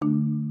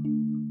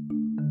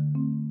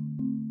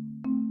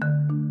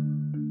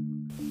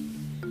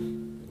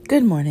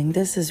Good morning.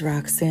 This is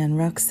Roxanne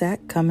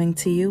Rucksack coming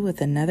to you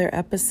with another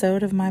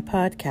episode of my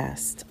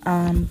podcast.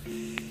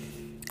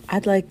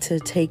 I'd like to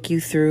take you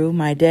through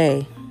my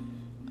day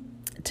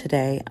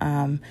today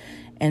and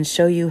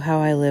show you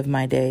how I live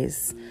my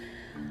days.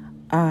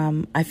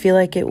 I feel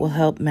like it will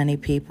help many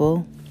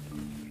people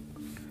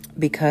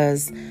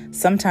because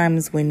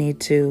sometimes we need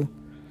to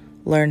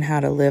learn how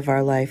to live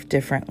our life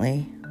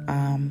differently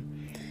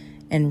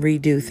and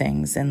redo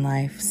things in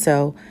life.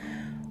 So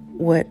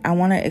what I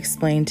want to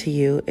explain to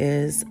you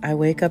is I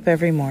wake up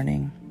every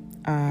morning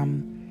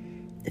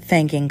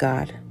thanking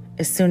God.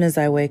 As soon as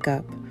I wake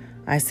up,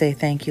 I say,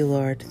 thank you,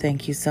 Lord.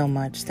 Thank you so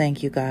much.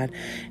 Thank you, God.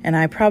 And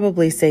I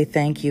probably say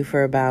thank you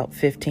for about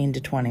 15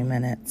 to 20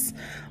 minutes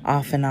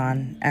off and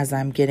on as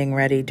I'm getting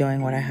ready,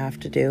 doing what I have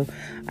to do.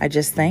 I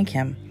just thank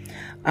Him.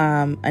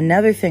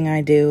 Another thing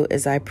I do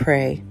is I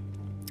pray.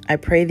 I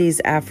pray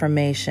these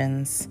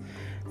affirmations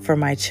for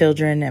my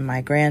children and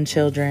my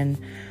grandchildren,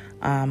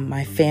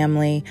 my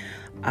family.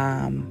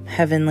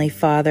 Heavenly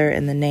Father,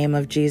 in the name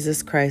of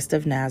Jesus Christ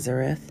of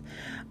Nazareth,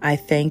 I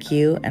thank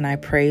you and I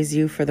praise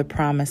you for the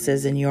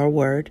promises in your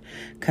word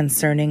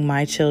concerning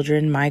my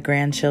children, my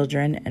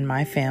grandchildren, and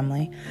my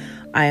family.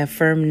 I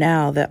affirm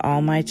now that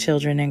all my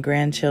children and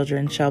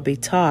grandchildren shall be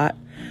taught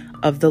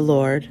of the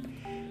Lord,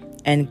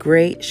 and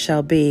great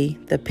shall be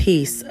the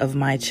peace of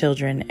my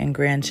children and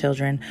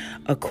grandchildren,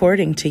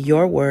 according to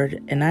your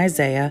word in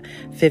Isaiah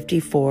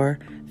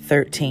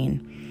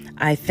 54:13.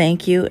 I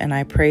thank you and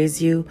I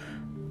praise you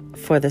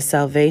for the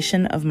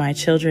salvation of my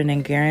children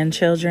and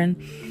grandchildren.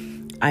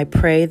 I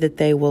pray that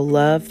they will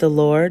love the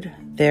Lord,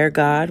 their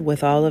God,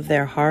 with all of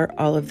their heart,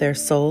 all of their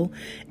soul,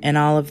 and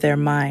all of their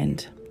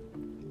mind,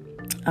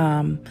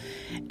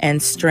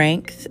 and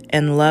strength,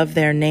 and love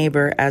their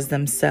neighbor as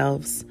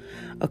themselves,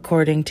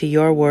 according to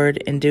your word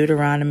in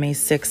Deuteronomy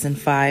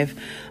 6:5,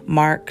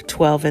 Mark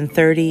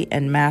 12:30,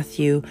 and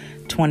Matthew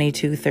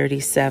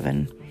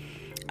 22:37.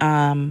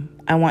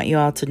 I want you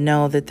all to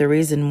know that the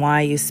reason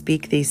why you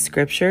speak these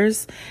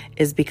scriptures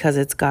is because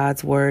it's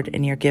God's word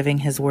and you're giving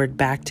His word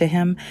back to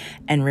Him.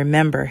 And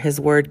remember, His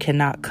word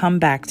cannot come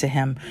back to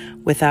Him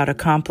without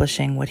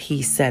accomplishing what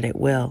He said it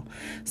will.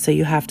 So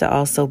you have to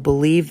also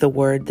believe the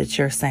word that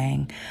you're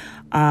saying.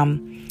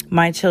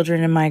 My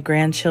children and my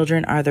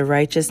grandchildren are the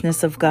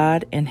righteousness of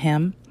God in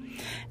Him,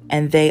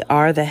 and they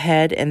are the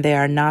head and they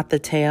are not the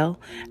tail,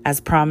 as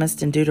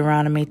promised in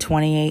Deuteronomy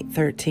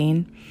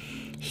 28:13.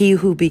 He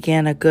who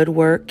began a good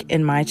work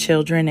in my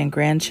children and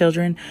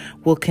grandchildren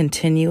will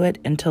continue it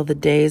until the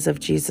days of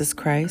Jesus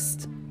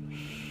Christ.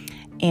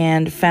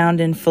 And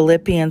found in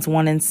Philippians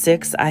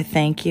 1:6, I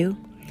thank you,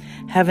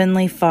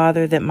 Heavenly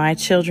Father, that my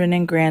children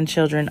and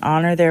grandchildren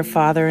honor their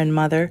father and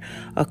mother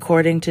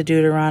according to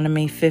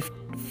Deuteronomy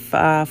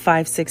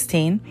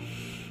 5:16.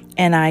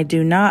 And I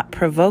do not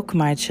provoke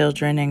my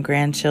children and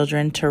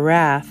grandchildren to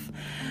wrath,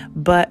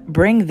 but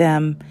bring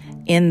them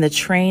in the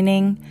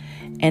training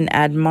and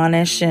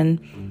admonition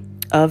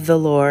of the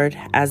Lord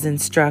as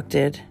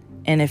instructed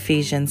in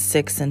Ephesians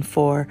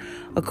 6:4.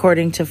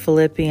 According to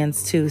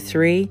Philippians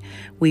 2:3,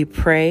 we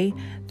pray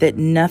that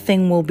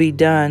nothing will be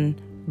done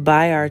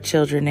by our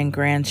children and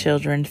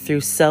grandchildren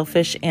through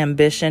selfish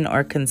ambition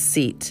or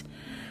conceit.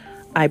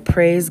 I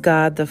praise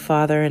God the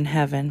Father in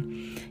heaven.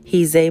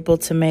 He's able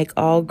to make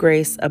all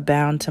grace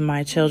abound to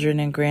my children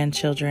and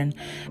grandchildren,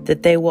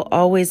 that they will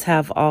always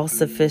have all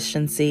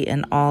sufficiency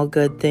in all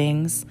good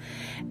things,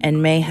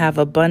 and may have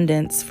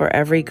abundance for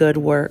every good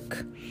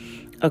work.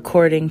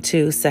 According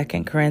to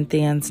 2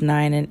 Corinthians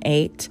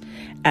 9:8,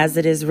 as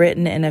it is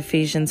written in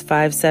Ephesians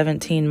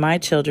 5:17, my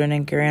children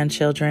and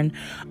grandchildren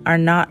are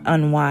not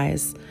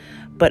unwise,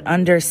 but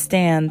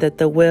understand that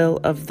the will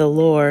of the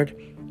Lord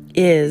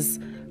is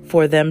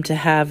for them to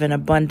have an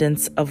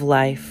abundance of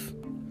life.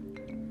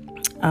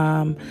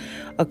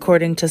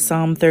 According to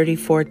Psalm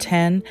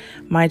 34:10,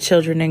 my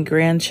children and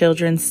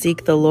grandchildren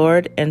seek the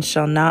Lord and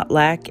shall not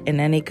lack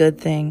in any good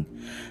thing.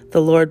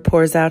 The Lord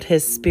pours out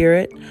His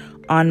Spirit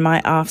on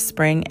my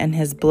offspring and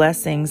His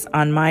blessings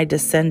on my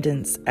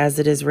descendants, as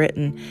it is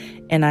written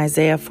in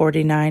Isaiah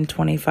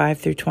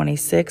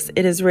 49:25-26.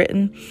 It is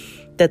written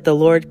that the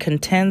Lord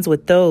contends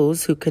with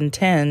those who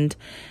contend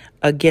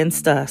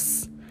against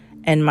us,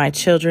 and my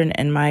children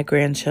and my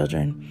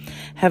grandchildren.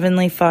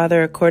 Heavenly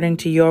Father, according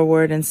to your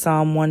word in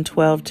Psalm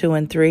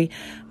 112:2-3,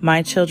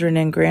 my children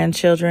and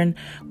grandchildren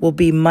will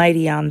be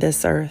mighty on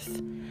this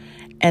earth,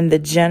 and the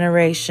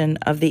generation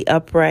of the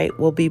upright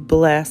will be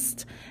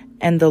blessed,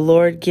 and the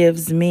Lord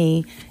gives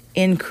me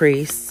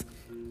increase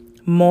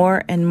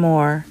more and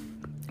more,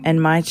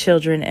 and my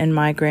children and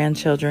my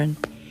grandchildren.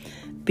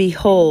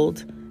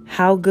 Behold,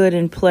 how good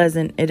and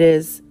pleasant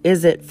is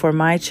it for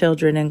my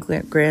children and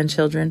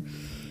grandchildren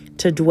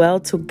to dwell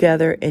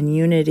together in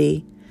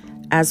unity,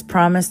 as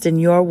promised in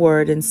your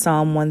word in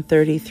Psalm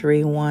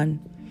 133:1.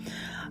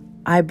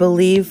 I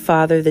believe,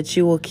 Father, that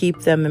you will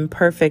keep them in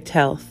perfect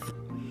health,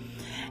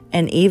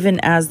 and even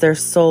as their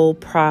soul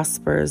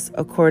prospers,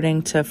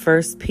 according to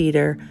 1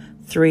 Peter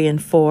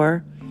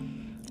 3:4.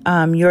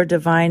 Your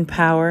divine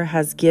power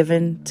has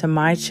given to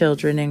my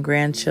children and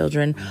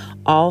grandchildren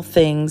all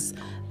things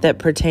that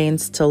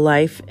pertains to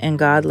life and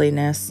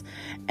godliness,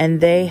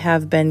 and they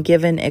have been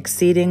given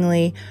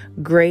exceedingly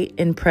great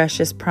and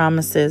precious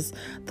promises.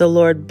 The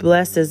Lord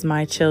blesses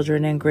my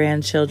children and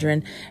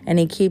grandchildren, and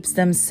He keeps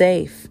them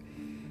safe.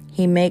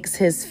 He makes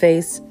His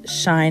face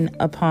shine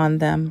upon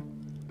them.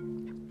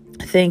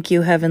 Thank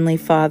you, Heavenly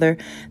Father,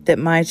 that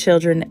my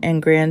children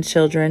and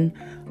grandchildren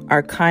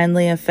are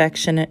kindly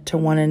affectionate to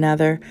one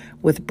another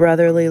with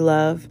brotherly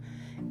love,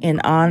 in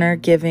honor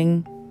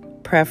giving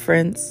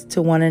preference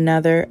to one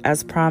another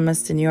as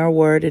promised in your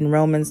word in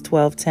Romans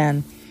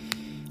 12:10.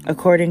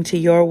 According to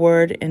your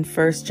word in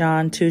 1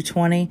 John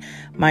 2:20,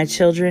 my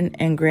children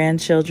and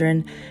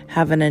grandchildren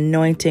have an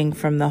anointing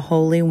from the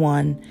Holy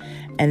One,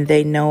 and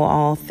they know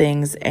all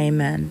things.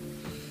 Amen.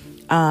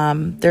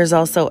 There's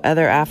also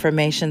other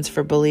affirmations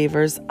for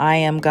believers. I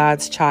am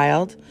God's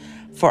child,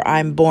 for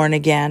I'm born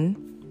again.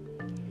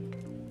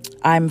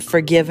 I'm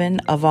forgiven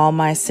of all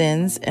my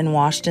sins and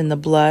washed in the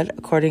blood,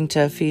 according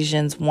to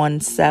Ephesians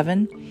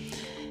 1:7,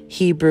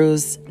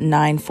 Hebrews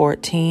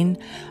 9:14.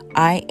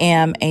 I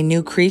am a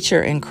new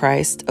creature in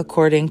Christ,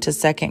 according to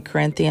 2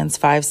 Corinthians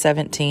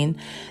 5:17.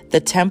 The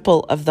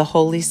temple of the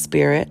Holy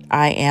Spirit,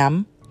 I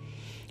am.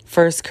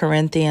 1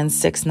 Corinthians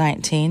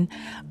 6:19.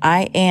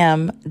 I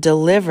am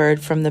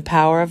delivered from the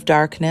power of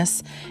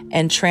darkness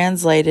and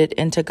translated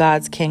into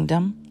God's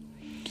kingdom.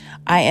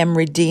 I am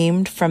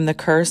redeemed from the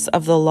curse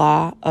of the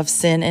law of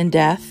sin and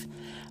death,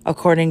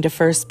 according to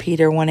 1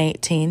 Peter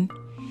 1:18.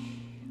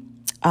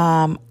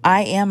 I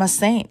am a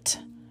saint,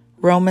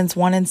 Romans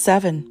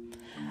 1:7.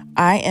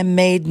 I am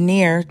made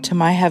near to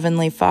my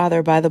Heavenly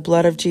Father by the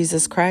blood of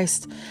Jesus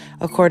Christ,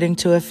 according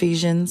to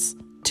Ephesians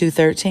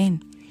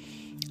 2:13.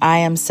 I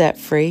am set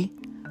free,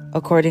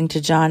 according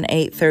to John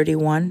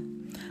 8:31.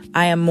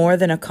 I am more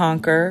than a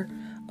conqueror,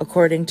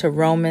 according to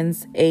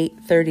Romans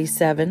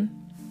 8:37.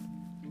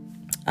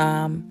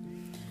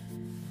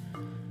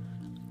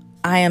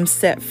 I am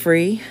set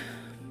free.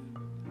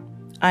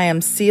 I am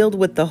sealed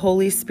with the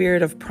Holy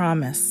Spirit of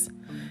promise,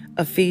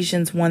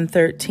 Ephesians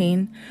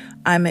 1:13.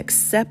 I'm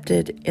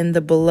accepted in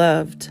the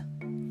beloved,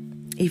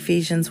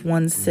 Ephesians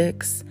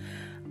 1:6.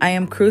 I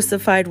am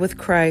crucified with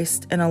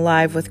Christ and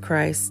alive with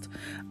Christ,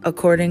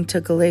 according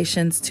to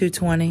Galatians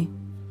 2:20.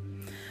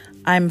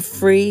 I'm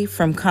free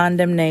from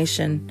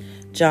condemnation,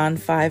 John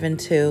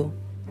 5:2.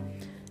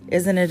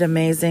 Isn't it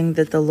amazing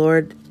that the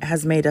Lord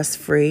has made us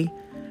free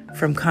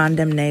from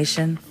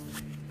condemnation?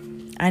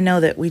 I know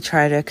that we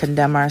try to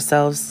condemn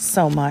ourselves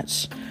so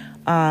much,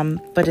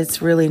 but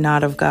it's really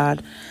not of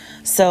God.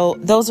 So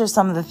those are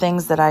some of the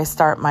things that I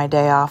start my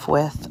day off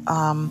with.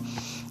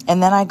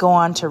 And then I go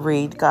on to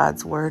read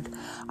God's Word.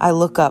 I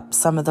look up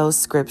some of those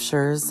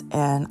scriptures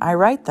and I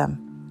write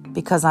them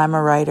because I'm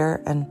a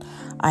writer and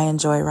I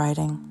enjoy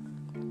writing.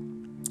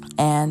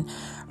 And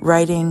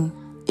writing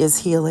is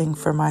healing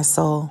for my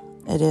soul.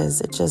 It is.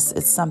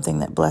 It's something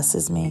that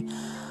blesses me.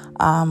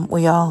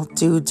 We all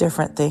do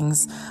different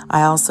things.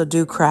 I also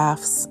do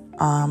crafts.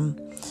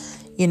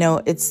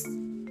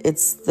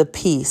 It's the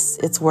peace.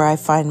 It's where I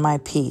find my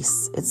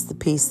peace. It's the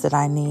peace that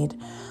I need.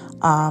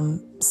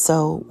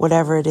 So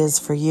whatever it is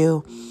for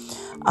you.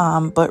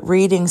 But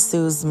reading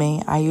soothes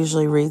me. I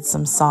usually read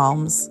some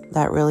Psalms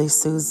that really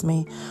soothes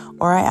me.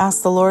 Or I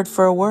ask the Lord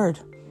for a word.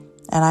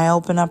 And I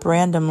open up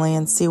randomly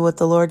and see what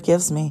the Lord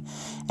gives me.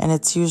 And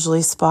it's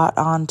usually spot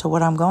on to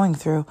what I'm going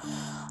through.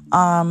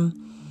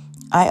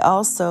 I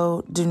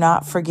also do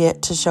not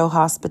forget to show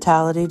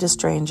hospitality to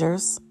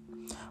strangers.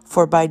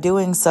 For by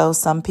doing so,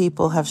 some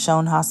people have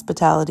shown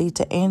hospitality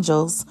to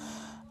angels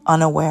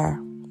unaware,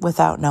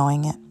 without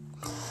knowing it.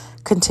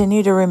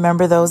 Continue to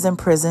remember those in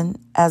prison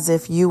as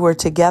if you were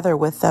together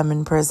with them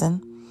in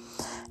prison,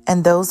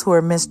 and those who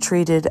are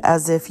mistreated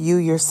as if you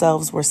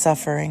yourselves were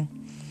suffering.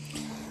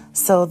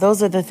 So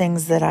those are the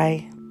things that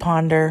I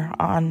ponder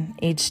on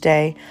each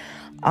day,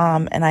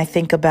 and I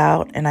think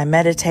about and I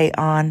meditate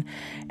on,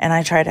 and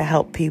I try to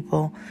help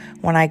people.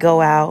 When I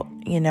go out,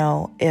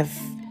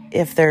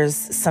 if there's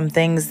some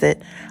things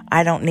that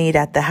I don't need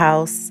at the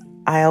house,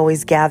 I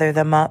always gather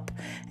them up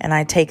and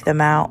I take them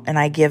out and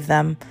I give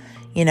them.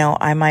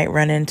 I might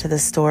run into the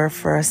store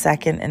for a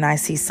second and I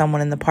see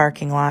someone in the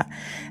parking lot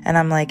and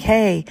I'm like,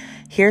 hey,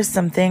 here's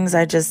some things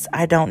I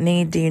don't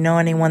need. Do you know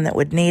anyone that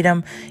would need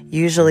them?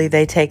 Usually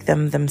they take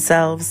them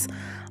themselves.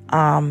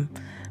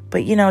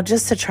 But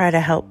just to try to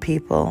help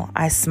people,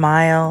 I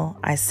smile,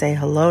 I say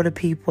hello to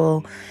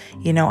people.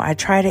 I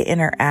try to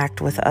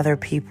interact with other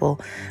people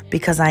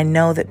because I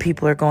know that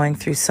people are going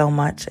through so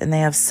much and they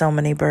have so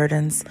many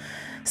burdens.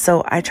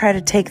 So I try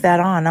to take that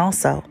on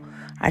also.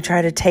 I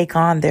try to take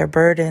on their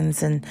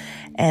burdens and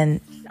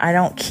I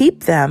don't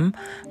keep them,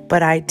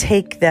 but I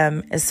take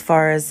them as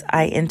far as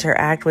I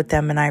interact with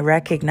them and I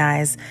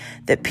recognize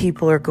that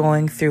people are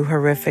going through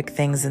horrific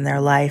things in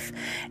their life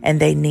and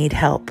they need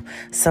help.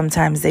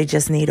 Sometimes they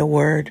just need a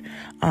word.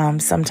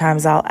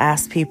 Sometimes I'll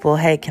ask people,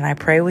 hey, can I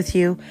pray with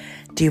you?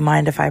 Do you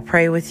mind if I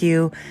pray with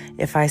you?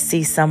 If I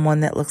see someone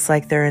that looks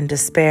like they're in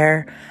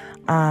despair,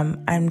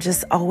 I'm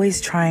just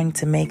always trying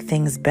to make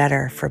things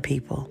better for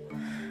people.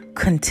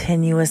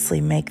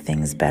 continuously make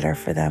things better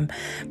for them,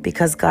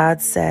 because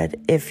God said,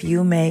 if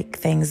you make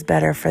things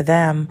better for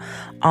them,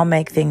 I'll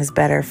make things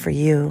better for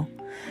you.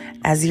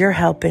 As you're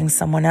helping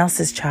someone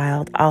else's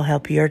child, I'll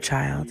help your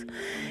child.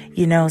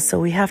 So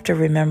we have to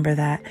remember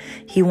that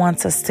He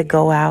wants us to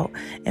go out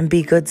and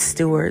be good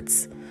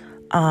stewards.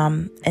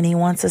 And He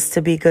wants us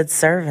to be good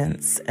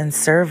servants and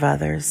serve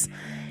others,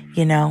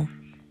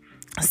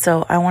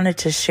 So I wanted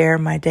to share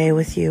my day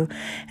with you.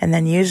 And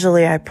then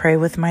usually I pray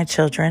with my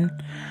children.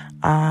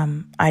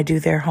 I do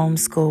their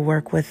homeschool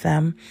work with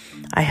them.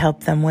 I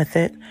help them with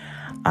it.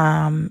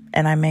 And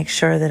I make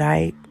sure that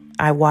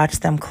I watch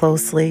them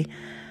closely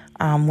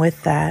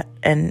with that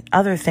and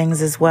other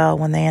things as well.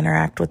 When they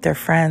interact with their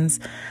friends,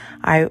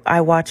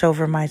 I watch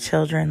over my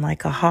children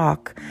like a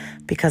hawk,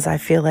 because I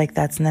feel like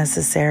that's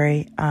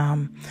necessary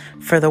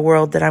for the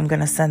world that I'm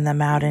going to send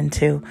them out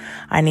into.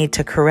 I need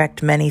to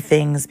correct many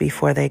things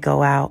before they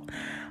go out.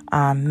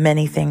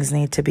 Many things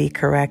need to be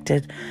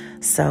corrected.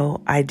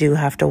 So I do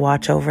have to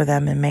watch over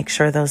them and make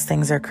sure those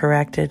things are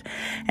corrected.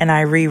 And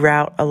I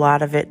reroute a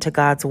lot of it to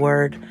God's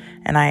word,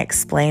 and I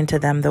explain to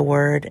them the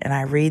word, and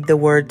I read the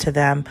word to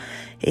them.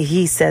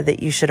 He said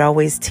that you should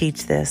always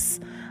teach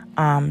this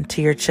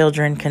to your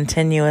children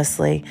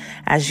continuously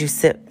as you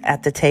sit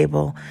at the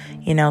table.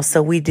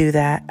 So we do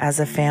that as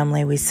a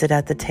family. We sit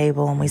at the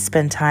table and we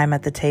spend time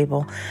at the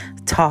table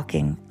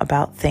talking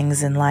about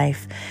things in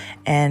life.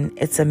 And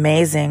it's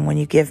amazing when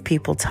you give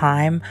people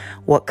time,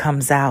 what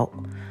comes out.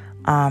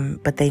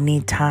 But they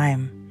need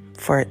time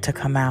for it to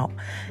come out.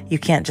 You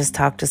can't just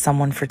talk to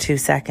someone for 2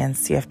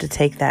 seconds. You have to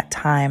take that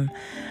time,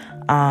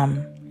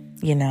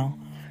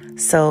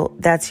 So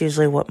that's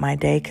usually what my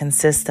day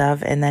consists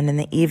of. And then in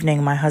the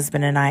evening, my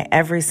husband and I,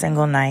 every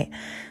single night,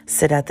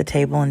 sit at the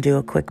table and do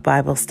a quick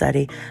Bible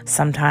study.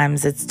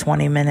 Sometimes it's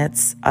 20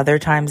 minutes. Other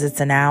times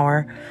it's an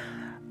hour.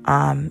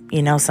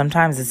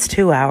 Sometimes it's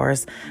 2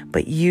 hours,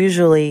 but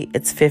usually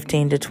it's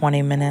 15 to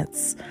 20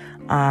 minutes.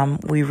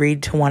 We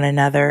read to one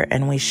another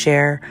and we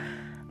share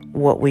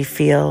what we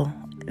feel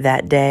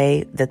that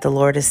day that the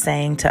Lord is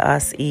saying to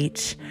us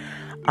each.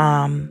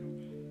 And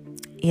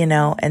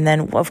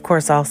then of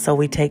course also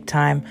we take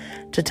time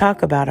to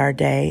talk about our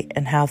day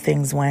and how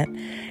things went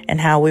and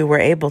how we were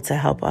able to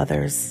help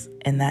others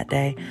in that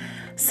day.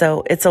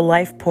 So it's a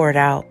life poured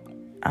out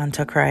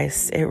onto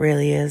Christ. It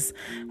really is.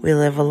 We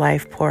live a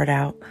life poured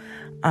out.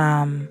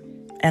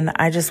 And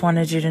I just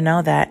wanted you to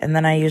know that. And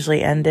then I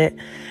usually end it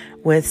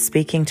with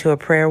speaking to a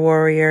prayer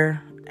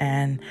warrior,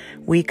 and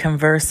we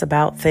converse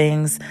about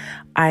things.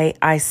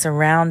 I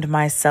surround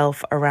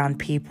myself around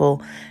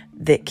people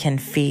that can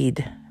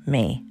feed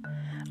me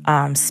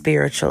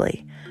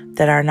spiritually,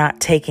 that are not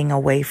taking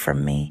away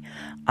from me,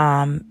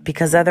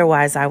 because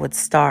otherwise I would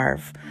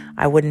starve.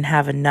 I wouldn't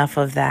have enough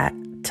of that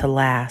to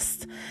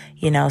last.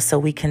 So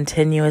we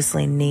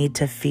continuously need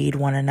to feed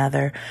one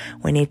another.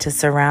 We need to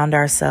surround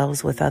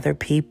ourselves with other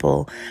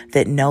people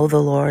that know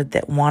the Lord,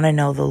 that want to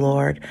know the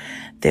Lord,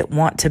 that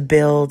want to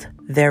build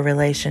their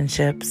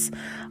relationships,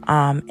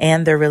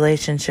 and their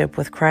relationship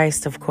with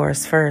Christ, of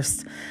course,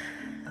 first.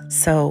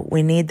 So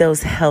we need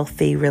those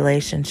healthy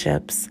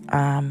relationships.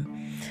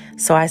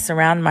 So I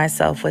surround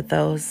myself with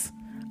those.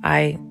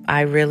 I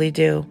really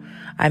do.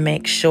 I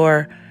make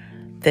sure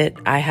that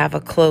I have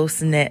a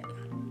close-knit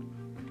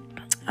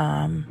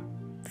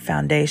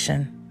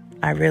foundation.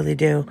 I really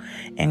do,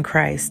 in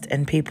Christ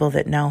and people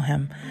that know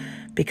Him,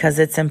 because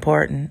it's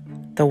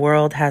important. The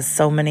world has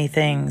so many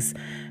things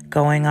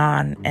going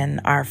on in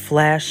our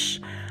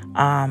flesh.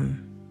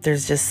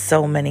 There's just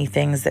so many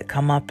things that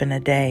come up in a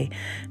day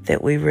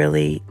that we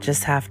really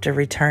just have to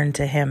return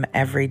to Him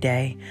every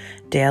day,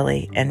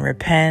 daily, and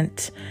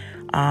repent.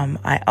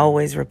 I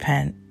always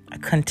repent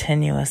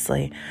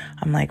continuously.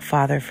 I'm like,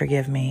 Father,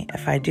 forgive me.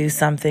 If I do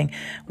something,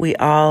 we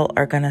all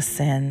are going to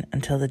sin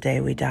until the day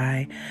we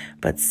die.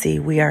 But see,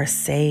 we are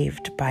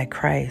saved by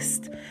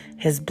Christ,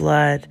 His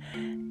blood,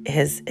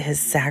 His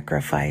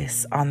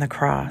sacrifice on the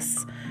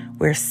cross.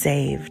 We're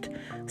saved.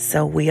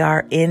 So we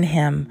are in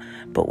Him,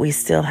 but we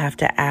still have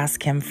to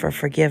ask Him for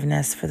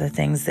forgiveness for the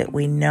things that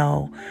we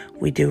know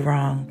we do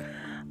wrong.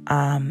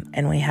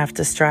 And we have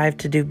to strive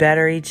to do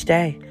better each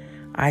day.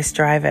 I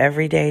strive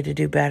every day to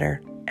do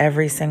better.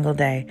 Every single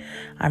day,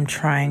 I'm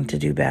trying to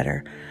do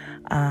better.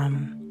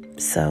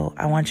 So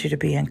I want you to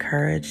be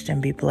encouraged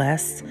and be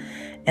blessed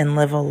and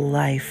live a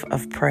life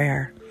of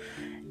prayer.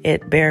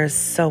 It bears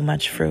so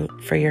much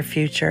fruit for your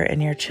future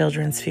and your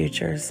children's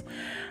futures.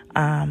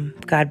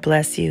 God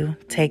bless you.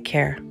 Take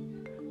care.